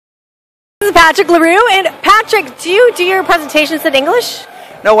Patrick Leroux. And Patrick, do you do your presentations in English?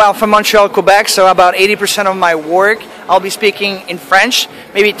 No, well, I'm from Montreal, Quebec, so about 80% of my work I'll be speaking in French.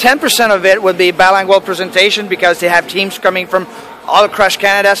 Maybe 10% of it would be bilingual presentation because they have teams coming from all across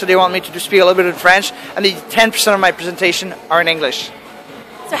Canada, so they want me to speak a little bit in French. And the 10% of my presentation are in English.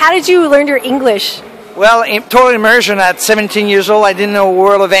 So how did you learn your English? Well, in total immersion at 17 years old. I didn't know a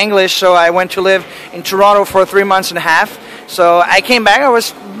word of English, so I went to live in Toronto for 3 months and a half. So I came back, I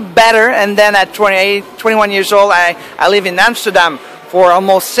was better, and then at 21 years old, I lived in Amsterdam for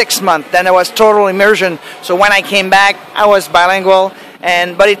almost 6 months. Then I was total immersion. So when I came back, I was bilingual.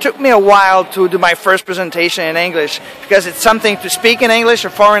 But it took me a while to do my first presentation in English because it's something to speak in English, a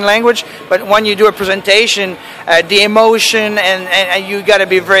foreign language. But when you do a presentation, the emotion and you got to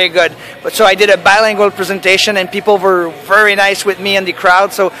be very good. But so I did a bilingual presentation, and people were very nice with me in the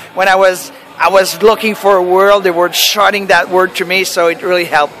crowd. So when I was looking for a word, they were shouting that word to me. So it really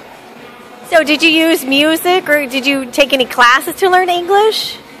helped. So did you use music, or did you take any classes to learn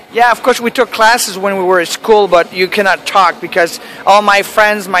English? Yeah, of course we took classes when we were at school, but you cannot talk because all my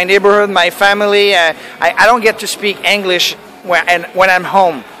friends, my neighborhood, my family, I don't get to speak English when I'm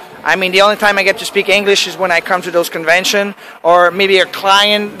home. I mean, the only time I get to speak English is when I come to those conventions, or maybe a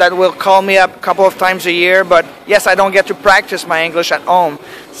client that will call me up a couple of times a year. But yes, I don't get to practice my English at home.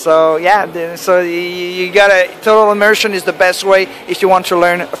 So yeah, so you gotta, total immersion is the best way if you want to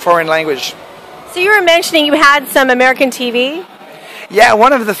learn a foreign language. So you were mentioning you had some American TV? Yeah,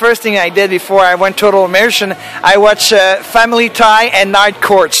 one of the first things I did before I went total immersion, I watched Family Tie and Night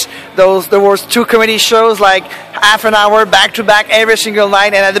Courts. There was 2 comedy shows, like half an hour back to back every single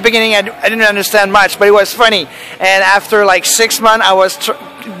night. And at the beginning, I didn't understand much, but it was funny. And after like 6 months, I was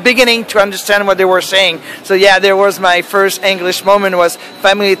beginning to understand what they were saying. So yeah, there was my first English moment, was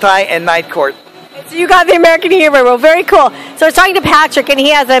Family Tie and Night Court. So you got the American humor. Well, very cool. So I was talking to Patrick, and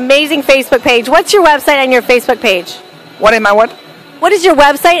he has an amazing Facebook page. What's your website and your Facebook page? What am I, what? What is your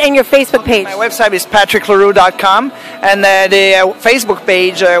website and your Facebook page? My website is patrickleroux.com, and the Facebook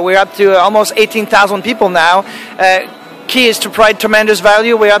page, we're up to almost 18,000 people now. Key is to provide tremendous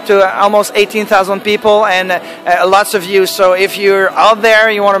value. We're up to almost 18,000 people and lots of views. So if you're out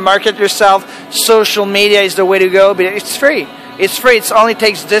there, you want to market yourself, social media is the way to go. But it's free. It's free. It only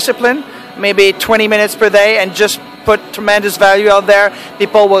takes discipline, maybe 20 minutes per day, and just put tremendous value out there.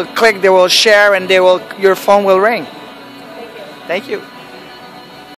 People will click, they will share, and your phone will ring. Thank you.